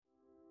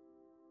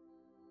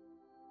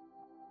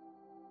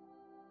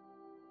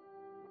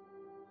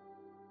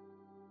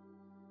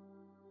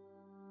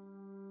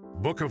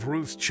Book of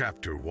Ruth,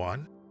 chapter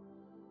 1.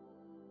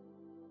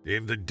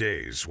 In the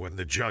days when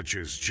the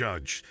judges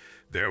judged,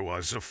 there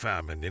was a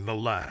famine in the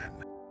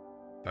land.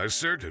 A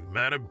certain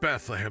man of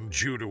Bethlehem,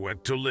 Judah,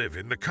 went to live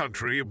in the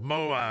country of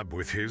Moab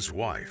with his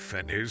wife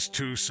and his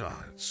 2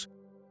 sons.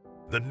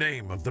 The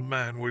name of the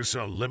man was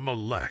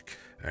Elimelech,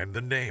 and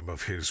the name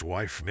of his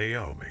wife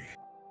Naomi.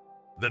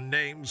 The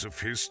names of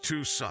his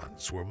 2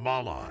 sons were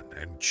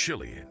Mahlon and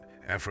Chilion,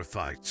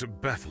 Ephrathites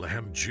of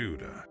Bethlehem,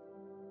 Judah.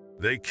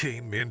 They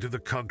came into the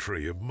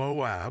country of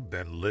Moab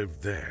and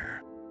lived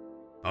there.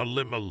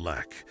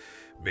 Elimelech,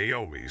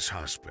 Naomi's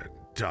husband,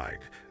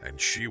 died,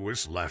 and she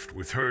was left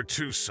with her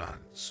 2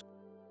 sons.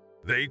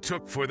 They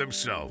took for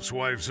themselves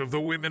wives of the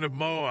women of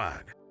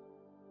Moab.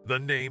 The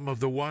name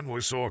of the one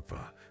was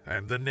Orpah,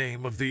 and the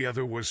name of the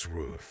other was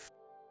Ruth.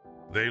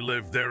 They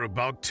lived there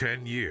about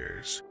 10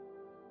 years.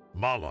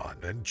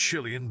 Mahlon and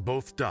Chilion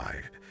both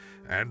died,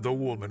 and the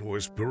woman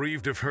was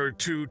bereaved of her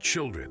 2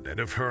 children and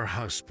of her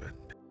husband.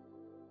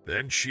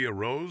 Then she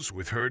arose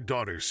with her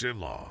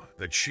daughters-in-law,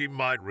 that she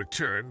might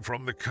return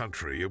from the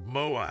country of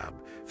Moab,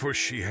 for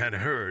she had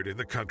heard in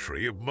the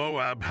country of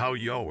Moab how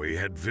Yahweh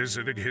had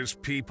visited his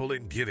people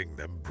in giving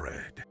them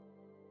bread.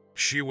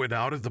 She went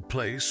out of the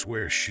place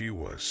where she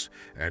was,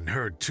 and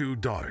her 2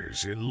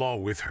 daughters-in-law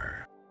with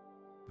her.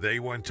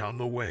 They went on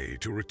the way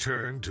to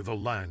return to the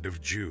land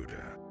of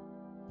Judah.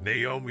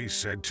 Naomi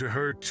said to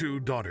her 2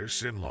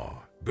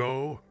 daughters-in-law,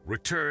 "Go,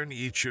 return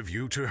each of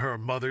you to her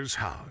mother's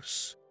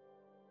house.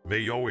 May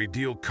Yahweh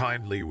deal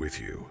kindly with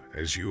you,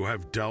 as you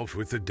have dealt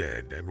with the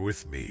dead and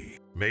with me.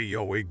 May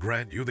Yahweh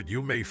grant you that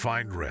you may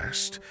find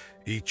rest,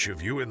 each of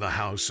you in the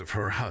house of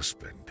her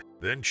husband."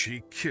 Then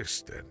she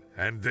kissed them,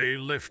 and they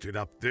lifted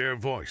up their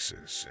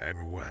voices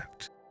and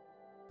wept.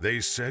 They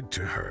said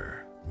to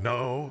her,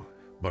 "No,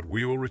 but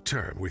we will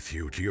return with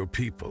you to your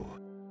people."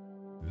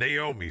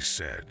 Naomi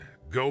said,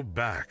 "Go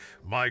back,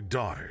 my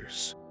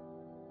daughters.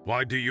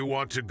 Why do you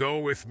want to go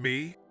with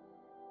me?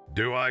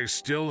 Do I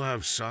still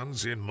have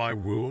sons in my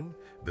womb,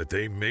 that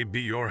they may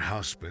be your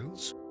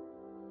husbands?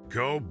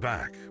 Go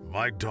back,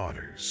 my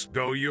daughters,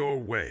 go your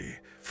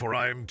way, for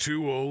I am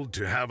too old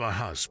to have a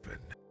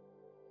husband.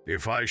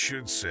 If I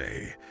should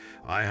say,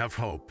 I have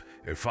hope,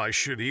 if I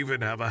should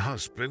even have a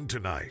husband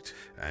tonight,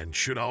 and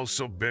should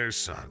also bear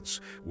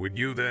sons, would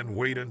you then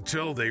wait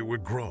until they were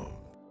grown?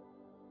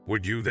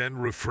 Would you then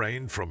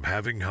refrain from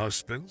having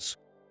husbands?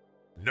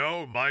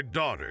 No, my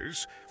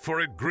daughters, for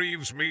it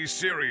grieves me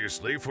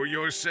seriously for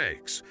your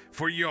sakes,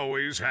 for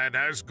Yahweh's hand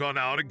has gone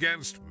out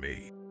against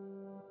me."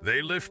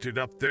 They lifted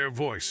up their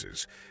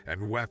voices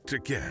and wept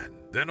again.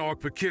 Then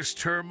Orpah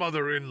kissed her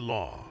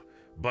mother-in-law,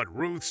 but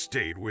Ruth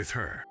stayed with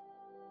her.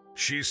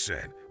 She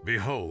said,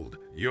 "Behold,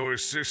 your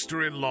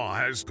sister-in-law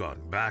has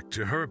gone back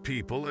to her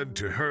people and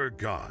to her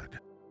God.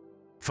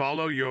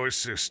 Follow your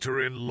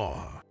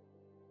sister-in-law."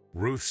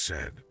 Ruth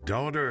said,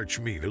 "Don't urge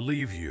me to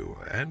leave you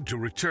and to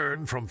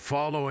return from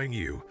following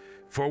you,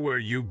 for where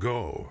you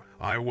go,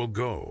 I will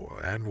go,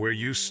 and where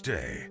you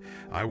stay,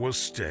 I will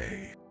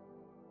stay.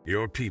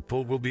 Your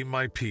people will be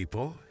my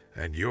people,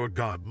 and your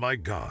God my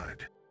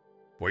God.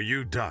 Where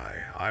you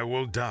die, I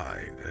will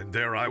die, and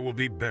there I will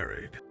be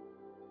buried.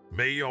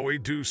 May Yahweh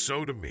do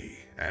so to me,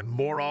 and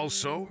more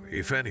also,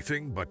 if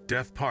anything but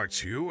death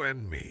parts you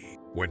and me."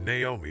 When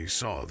Naomi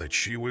saw that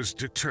she was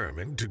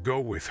determined to go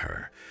with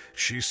her,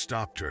 she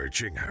stopped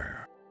urging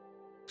her.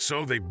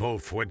 So they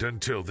both went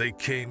until they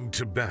came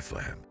to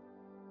Bethlehem.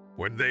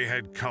 When they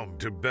had come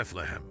to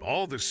Bethlehem,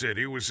 all the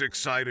city was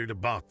excited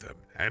about them,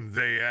 and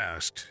they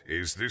asked,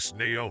 "Is this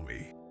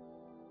Naomi?"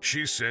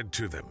 She said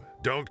to them,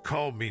 "Don't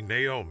call me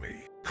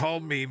Naomi. Call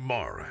me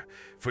Mara,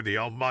 for the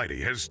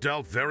Almighty has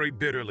dealt very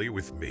bitterly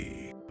with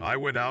me. I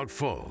went out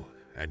full,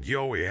 and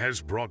Yahweh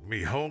has brought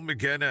me home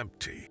again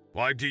empty.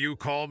 Why do you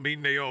call me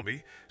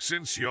Naomi,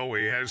 since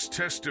Yahweh has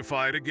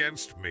testified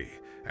against me,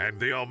 and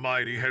the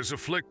Almighty has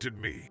afflicted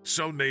me?"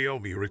 So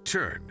Naomi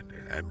returned,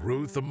 and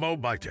Ruth the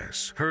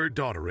Moabitess, her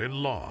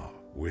daughter-in-law,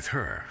 with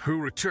her, who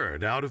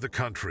returned out of the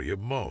country of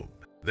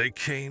Moab. They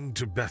came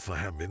to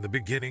Bethlehem in the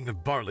beginning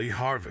of barley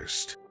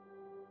harvest.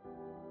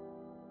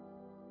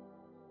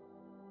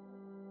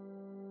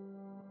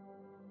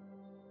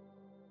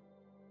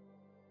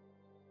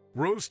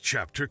 Ruth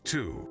chapter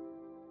 2.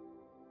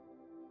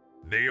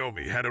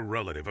 Naomi had a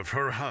relative of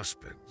her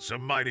husband's, a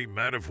mighty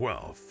man of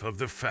wealth, of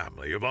the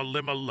family of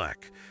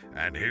Elimelech,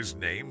 and his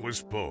name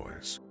was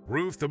Boaz.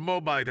 Ruth the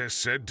Moabitess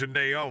said to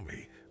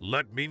Naomi,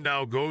 "Let me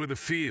now go to the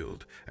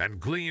field, and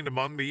glean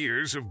among the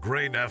ears of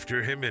grain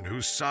after him in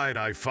whose sight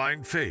I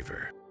find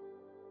favor."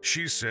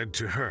 She said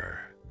to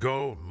her,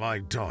 "Go, my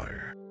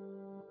daughter."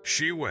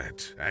 She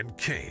went and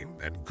came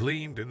and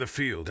gleaned in the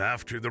field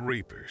after the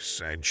reapers,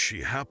 and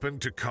she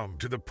happened to come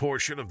to the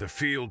portion of the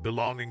field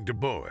belonging to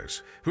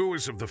Boaz, who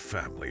was of the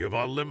family of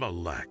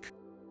Elimelech.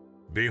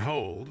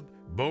 Behold,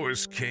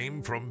 Boaz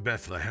came from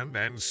Bethlehem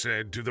and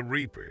said to the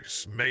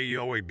reapers, "May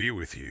Yahweh be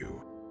with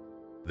you."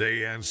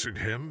 They answered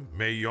him,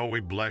 "May Yahweh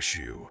bless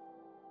you."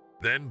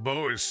 Then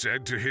Boaz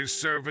said to his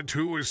servant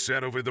who was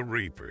set over the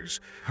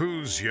reapers,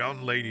 "Whose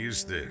young lady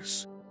is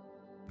this?"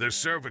 The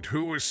servant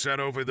who was set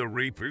over the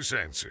reapers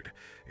answered,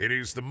 "It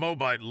is the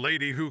Moabite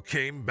lady who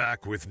came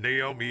back with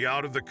Naomi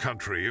out of the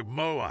country of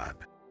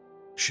Moab."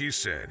 She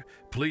said,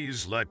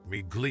 "Please let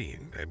me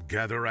glean and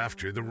gather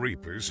after the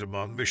reapers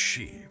among the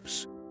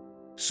sheaves."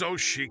 So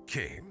she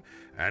came,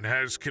 and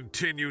has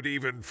continued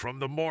even from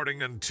the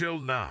morning until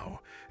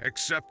now,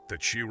 except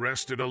that she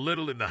rested a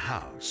little in the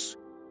house.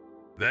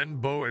 Then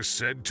Boaz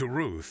said to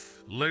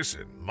Ruth,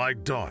 "Listen, my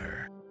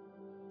daughter.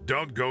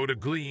 Don't go to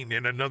glean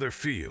in another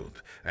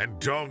field,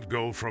 and don't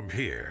go from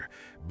here,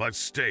 but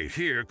stay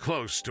here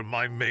close to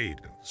my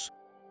maidens.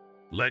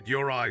 Let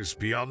your eyes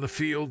be on the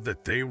field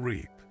that they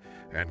reap,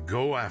 and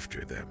go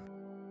after them.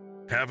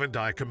 Haven't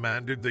I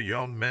commanded the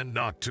young men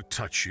not to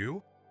touch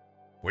you?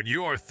 When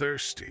you are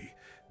thirsty,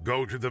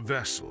 go to the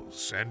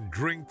vessels, and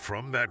drink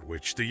from that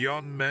which the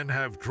young men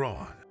have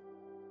drawn."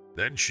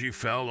 Then she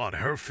fell on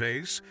her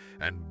face,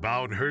 and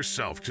bowed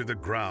herself to the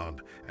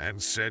ground, and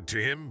said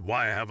to him,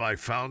 "Why have I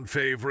found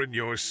favor in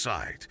your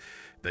sight,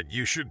 that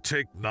you should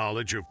take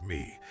knowledge of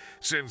me,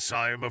 since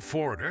I am a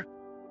foreigner?"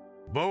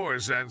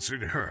 Boaz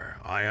answered her,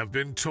 "I have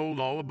been told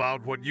all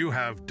about what you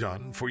have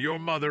done for your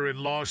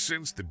mother-in-law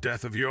since the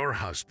death of your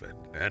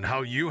husband, and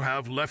how you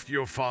have left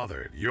your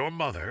father, your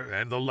mother,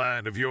 and the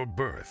land of your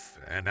birth,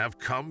 and have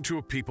come to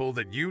a people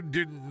that you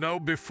didn't know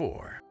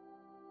before.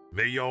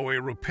 May Yahweh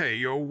repay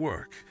your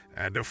work,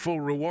 and a full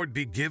reward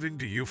be given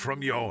to you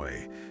from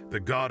Yahweh,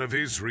 the God of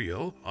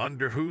Israel,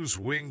 under whose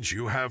wings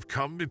you have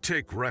come to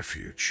take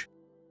refuge."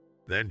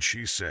 Then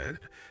she said,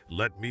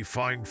 "Let me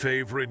find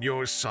favor in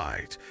your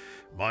sight,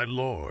 my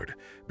Lord,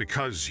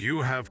 because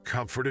you have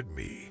comforted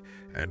me,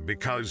 and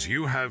because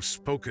you have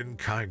spoken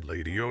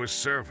kindly to your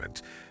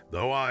servant,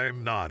 though I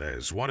am not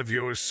as one of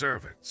your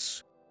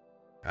servants."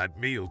 At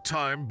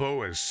mealtime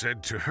Boaz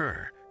said to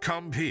her,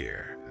 "Come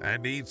here,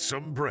 and eat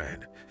some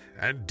bread,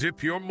 and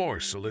dip your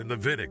morsel in the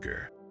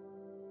vinegar."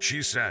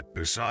 She sat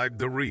beside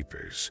the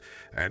reapers,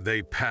 and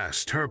they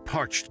passed her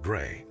parched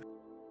grain.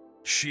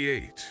 She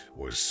ate,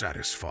 was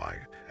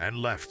satisfied, and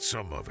left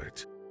some of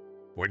it.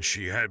 When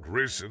she had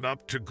risen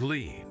up to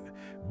glean,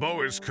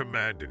 Boaz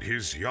commanded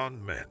his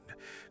young men,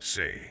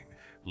 saying,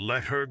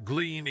 "Let her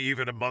glean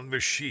even among the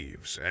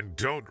sheaves, and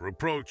don't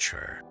reproach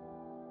her.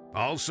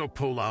 Also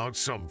pull out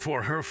some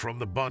for her from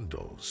the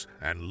bundles,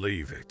 and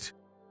leave it.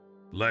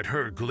 Let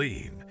her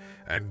glean,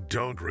 and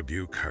don't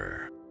rebuke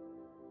her."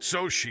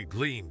 So she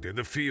gleaned in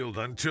the field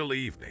until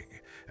evening,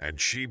 and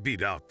she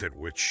beat out that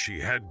which she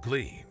had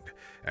gleaned,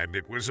 and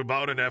it was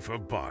about an ephah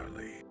of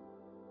barley.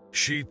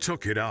 She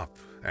took it up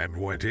and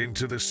went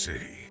into the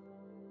city.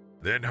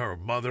 Then her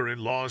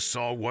mother-in-law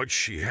saw what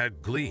she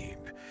had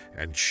gleaned,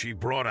 and she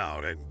brought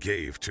out and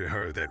gave to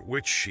her that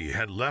which she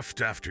had left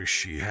after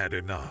she had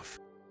enough.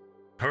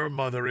 Her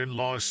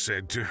mother-in-law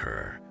said to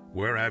her,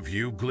 "Where have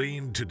you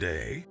gleaned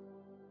today?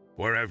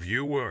 Where have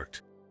you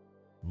worked?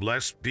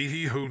 Blessed be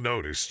he who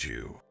noticed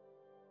you."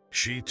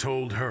 She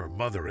told her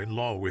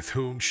mother-in-law with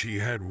whom she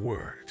had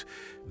worked,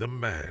 "The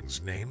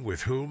man's name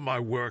with whom I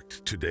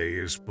worked today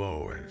is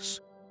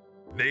Boaz."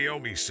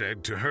 Naomi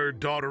said to her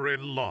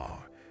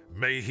daughter-in-law,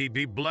 "May he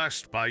be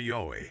blessed by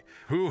Yahweh,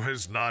 who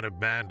has not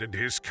abandoned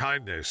his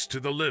kindness to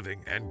the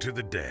living and to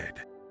the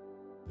dead."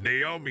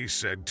 Naomi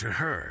said to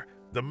her,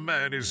 "The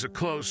man is a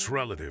close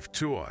relative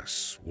to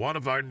us, one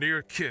of our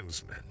near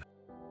kinsmen."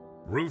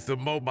 Ruth the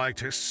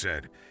Moabitess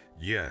said,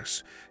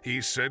 "Yes,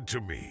 he said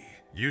to me,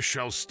 'You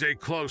shall stay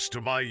close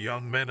to my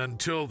young men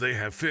until they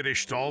have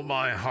finished all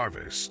my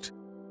harvest.'"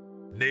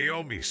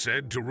 Naomi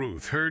said to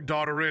Ruth, her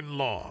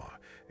daughter-in-law,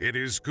 "It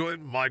is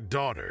good, my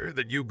daughter,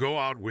 that you go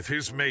out with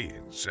his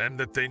maidens, and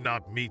that they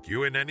not meet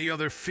you in any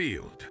other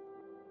field."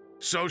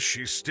 So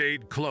she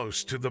stayed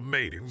close to the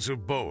maidens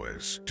of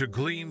Boaz, to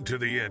glean to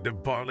the end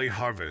of barley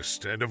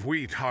harvest and of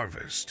wheat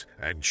harvest,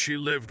 and she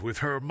lived with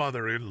her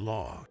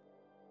mother-in-law.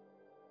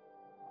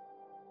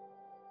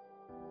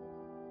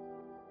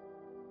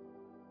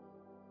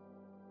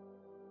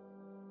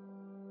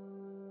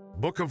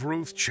 Book of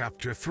Ruth,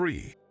 chapter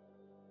 3.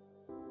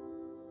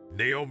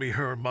 Naomi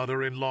her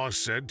mother-in-law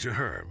said to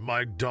her,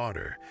 "My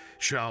daughter,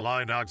 shall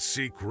I not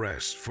seek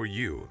rest for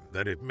you,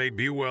 that it may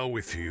be well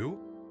with you?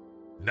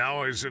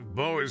 Now isn't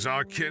Boaz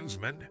our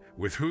kinsman,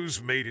 with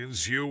whose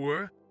maidens you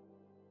were?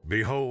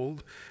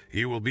 Behold,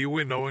 he will be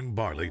winnowing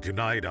barley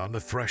tonight on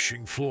the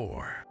threshing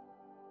floor.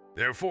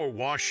 Therefore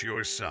wash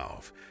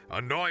yourself,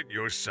 anoint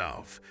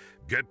yourself,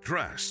 get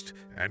dressed,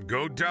 and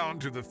go down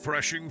to the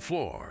threshing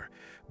floor.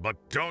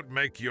 But don't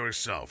make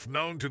yourself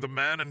known to the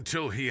man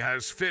until he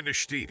has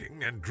finished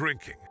eating and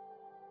drinking.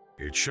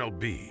 It shall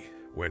be,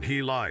 when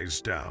he lies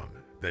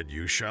down, that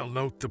you shall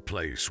note the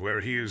place where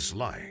he is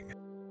lying.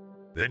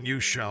 Then you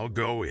shall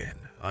go in,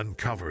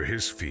 uncover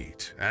his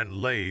feet, and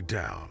lay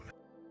down.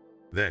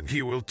 Then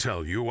he will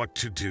tell you what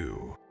to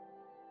do."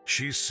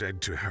 She said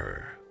to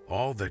her,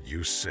 "All that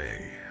you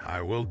say,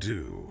 I will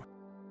do."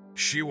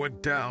 She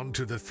went down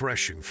to the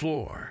threshing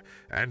floor,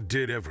 and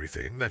did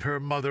everything that her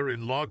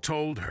mother-in-law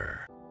told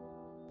her.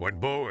 When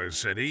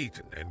Boaz had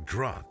eaten and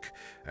drunk,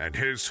 and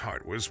his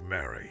heart was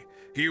merry,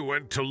 he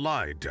went to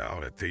lie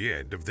down at the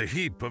end of the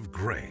heap of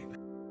grain.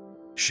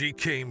 She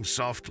came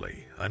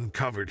softly,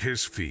 uncovered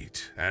his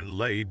feet, and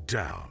laid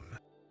down.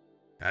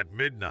 At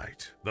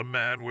midnight, the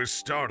man was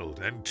startled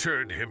and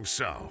turned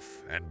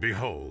himself, and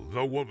behold,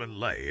 the woman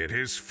lay at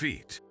his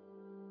feet.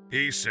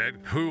 He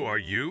said, "Who are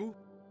you?"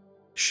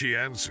 She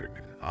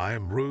answered, "I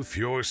am Ruth,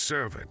 your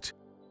servant.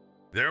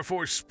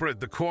 Therefore spread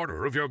the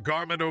corner of your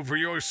garment over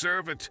your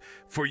servant,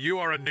 for you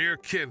are a near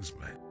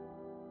kinsman."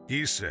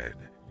 He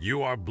said,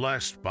 "You are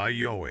blessed by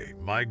Yahweh,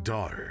 my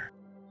daughter.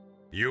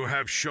 You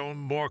have shown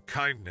more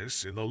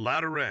kindness in the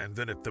latter end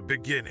than at the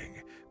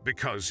beginning,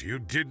 because you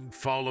didn't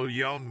follow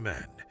young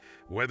men,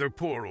 whether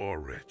poor or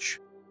rich.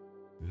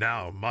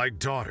 Now, my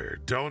daughter,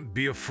 don't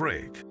be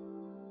afraid.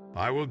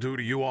 I will do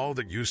to you all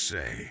that you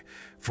say,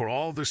 for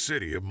all the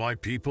city of my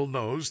people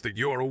knows that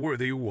you are a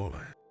worthy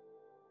woman.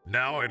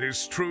 Now it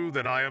is true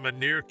that I am a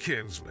near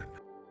kinsman.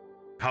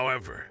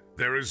 However,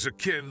 there is a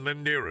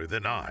kinsman nearer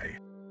than I.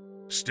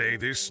 Stay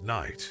this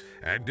night,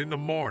 and in the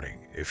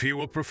morning, if he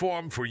will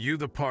perform for you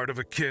the part of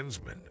a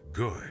kinsman,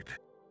 good.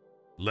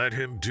 Let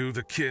him do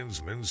the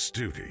kinsman's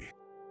duty.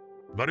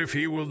 But if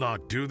he will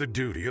not do the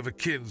duty of a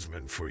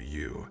kinsman for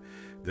you,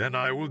 then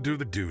I will do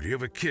the duty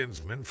of a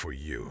kinsman for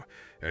you,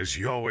 as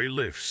Yahweh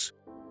lives.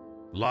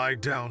 Lie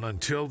down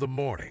until the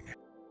morning."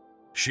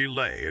 She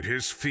lay at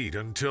his feet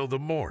until the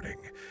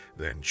morning.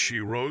 Then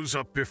she rose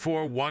up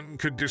before one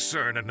could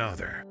discern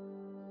another.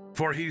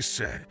 For he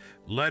said,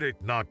 "Let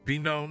it not be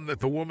known that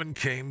the woman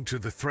came to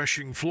the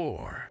threshing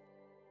floor."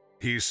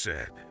 He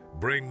said,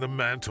 "Bring the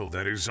mantle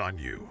that is on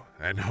you,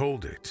 and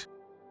hold it."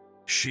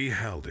 She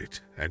held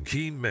it, and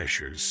he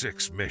measured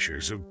 6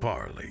 measures of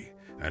barley,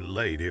 and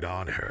laid it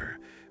on her.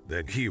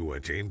 Then he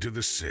went into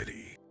the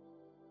city.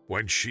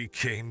 When she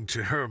came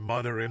to her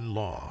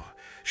mother-in-law,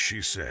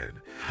 she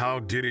said, "How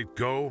did it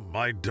go,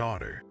 my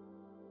daughter?"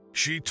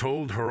 She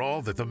told her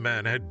all that the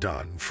man had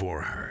done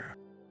for her.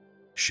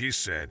 She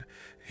said,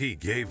 "He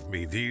gave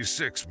me these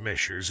 6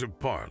 measures of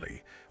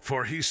barley,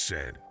 for he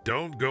said,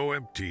 'Don't go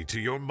empty to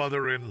your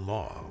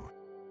mother-in-law.'"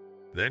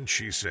 Then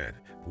she said,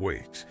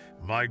 "Wait,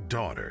 my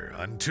daughter,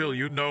 until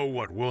you know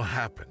what will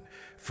happen,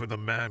 for the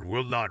man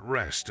will not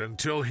rest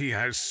until he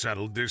has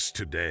settled this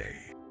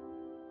today."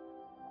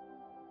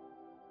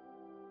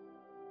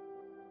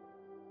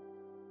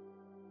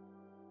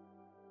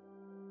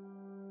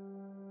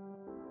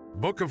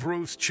 Book of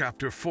Ruth,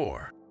 chapter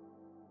 4.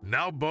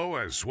 Now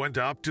Boaz went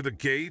up to the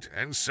gate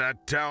and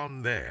sat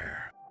down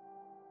there.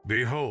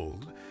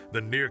 Behold, the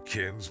near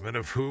kinsman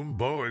of whom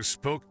Boaz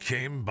spoke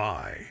came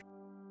by.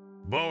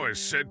 Boaz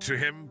said to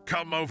him,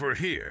 "Come over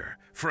here,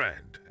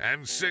 friend,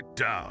 and sit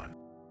down."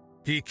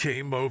 He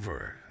came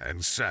over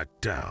and sat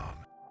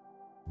down.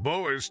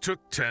 Boaz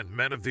took 10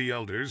 men of the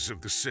elders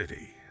of the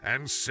city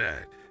and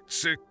said,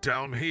 "Sit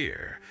down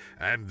here,"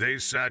 and they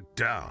sat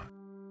down.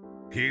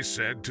 He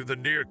said to the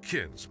near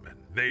kinsman,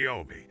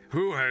 "Naomi,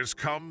 who has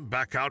come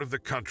back out of the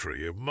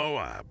country of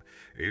Moab,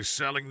 is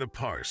selling the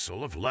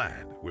parcel of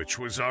land which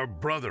was our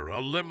brother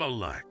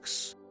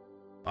Elimelech's.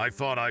 I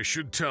thought I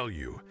should tell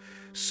you,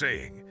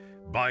 saying,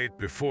 'Buy it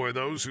before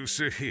those who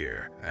sit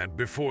here, and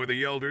before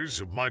the elders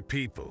of my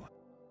people.'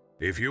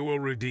 If you will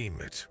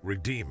redeem it,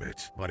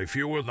 but if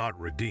you will not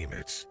redeem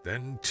it,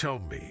 then tell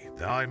me,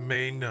 that I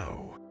may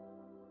know.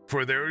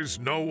 For there is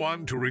no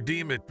one to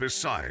redeem it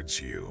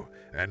besides you,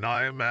 and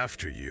I am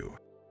after you."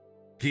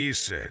 He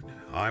said,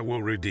 "I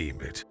will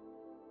redeem it."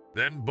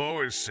 Then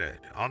Boaz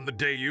said, "On the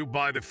day you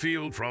buy the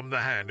field from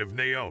the hand of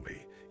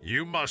Naomi,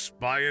 you must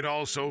buy it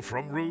also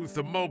from Ruth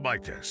the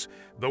Moabitess,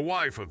 the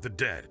wife of the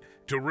dead,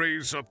 to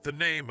raise up the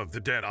name of the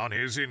dead on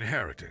his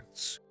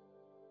inheritance."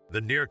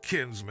 The near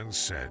kinsman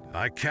said,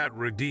 "I can't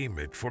redeem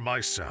it for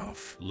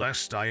myself,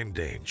 lest I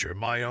endanger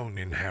my own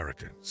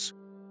inheritance.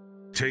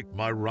 Take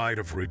my right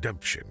of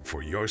redemption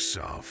for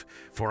yourself,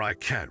 for I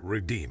can't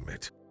redeem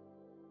it."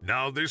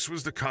 Now this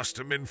was the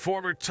custom in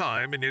former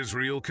time in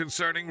Israel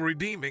concerning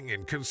redeeming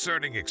and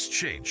concerning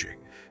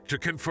exchanging. To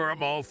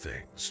confirm all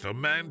things, a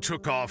man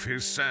took off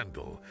his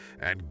sandal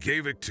and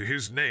gave it to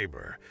his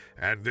neighbor,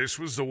 and this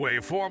was the way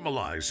of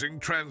formalizing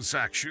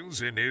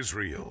transactions in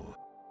Israel.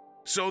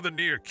 So the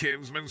near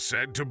kinsman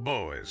said to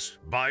Boaz,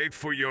 "Buy it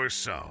for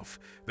yourself."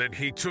 Then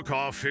he took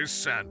off his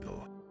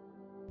sandal.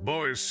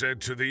 Boaz said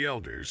to the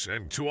elders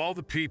and to all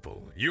the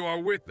people, "You are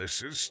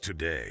witnesses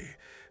today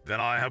that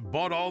I have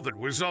bought all that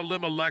was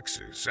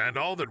Elimelech's and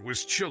all that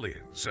was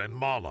Chilion's and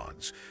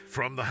Mahlon's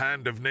from the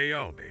hand of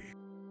Naomi.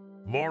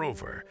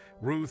 Moreover,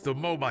 Ruth the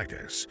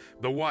Moabitess,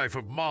 the wife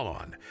of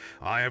Mahlon,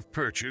 I have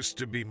purchased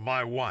to be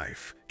my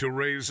wife, to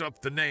raise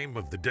up the name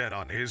of the dead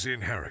on his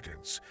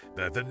inheritance,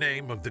 that the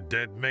name of the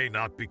dead may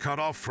not be cut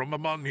off from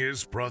among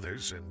his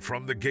brothers and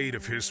from the gate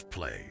of his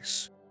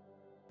place.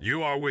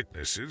 You are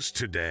witnesses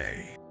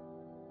today."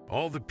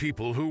 All the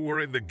people who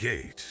were in the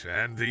gate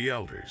and the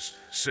elders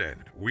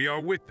said, "We are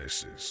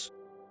witnesses."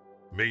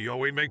 May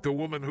Yahweh make the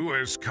woman who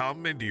has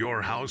come into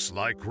your house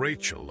like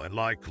Rachel and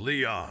like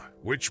Leah,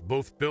 which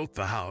both built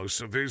the house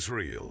of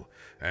Israel,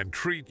 and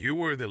treat you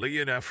worthily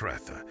in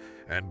Ephrathah,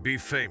 and be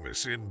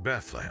famous in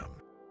Bethlehem.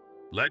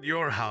 Let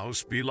your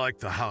house be like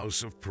the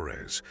house of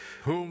Perez,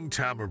 whom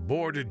Tamar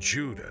bore to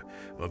Judah,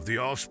 of the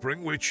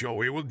offspring which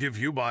Yahweh will give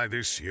you by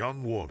this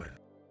young woman.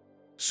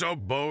 So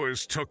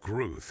Boaz took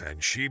Ruth,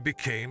 and she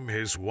became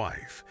his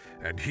wife,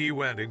 and he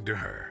went into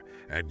her,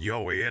 and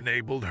Yahweh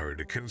enabled her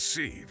to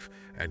conceive,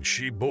 and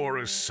she bore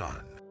a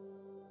son.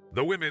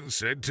 The women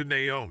said to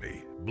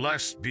Naomi,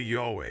 Blessed be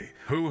Yahweh,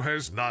 who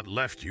has not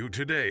left you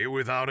today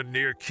without a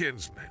near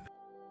kinsman.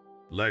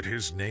 Let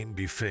his name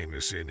be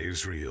famous in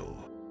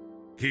Israel.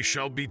 He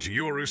shall be to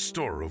you a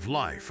restorer of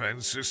life,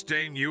 and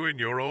sustain you in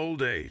your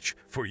old age,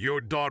 for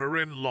your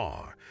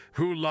daughter-in-law,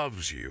 who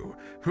loves you,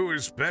 who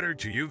is better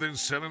to you than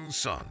 7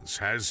 sons,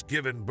 has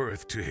given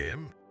birth to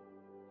him.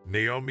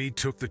 Naomi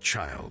took the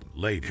child,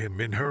 laid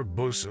him in her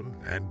bosom,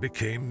 and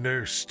became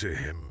nurse to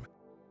him.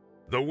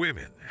 The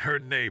women, her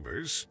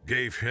neighbors,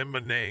 gave him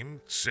a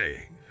name,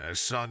 saying, A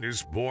son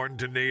is born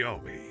to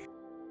Naomi.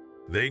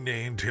 They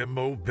named him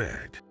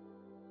Obed.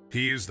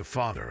 He is the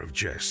father of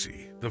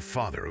Jesse, the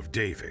father of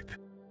David.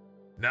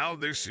 Now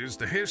this is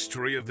the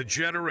history of the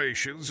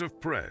generations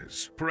of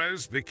Perez.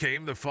 Perez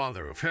became the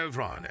father of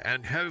Hezron,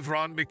 and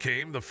Hezron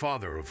became the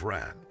father of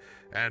Ram,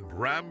 and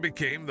Ram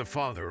became the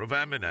father of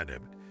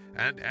Amminadab,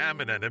 and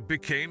Amminadab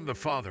became the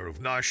father of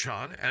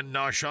Nahshon, and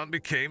Nahshon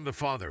became the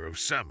father of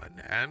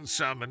Salmon, and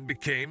Salmon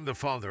became the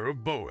father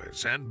of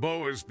Boaz, and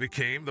Boaz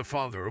became the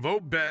father of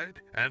Obed,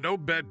 and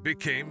Obed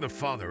became the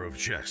father of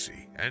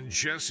Jesse, and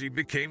Jesse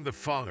became the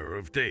father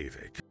of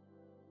David.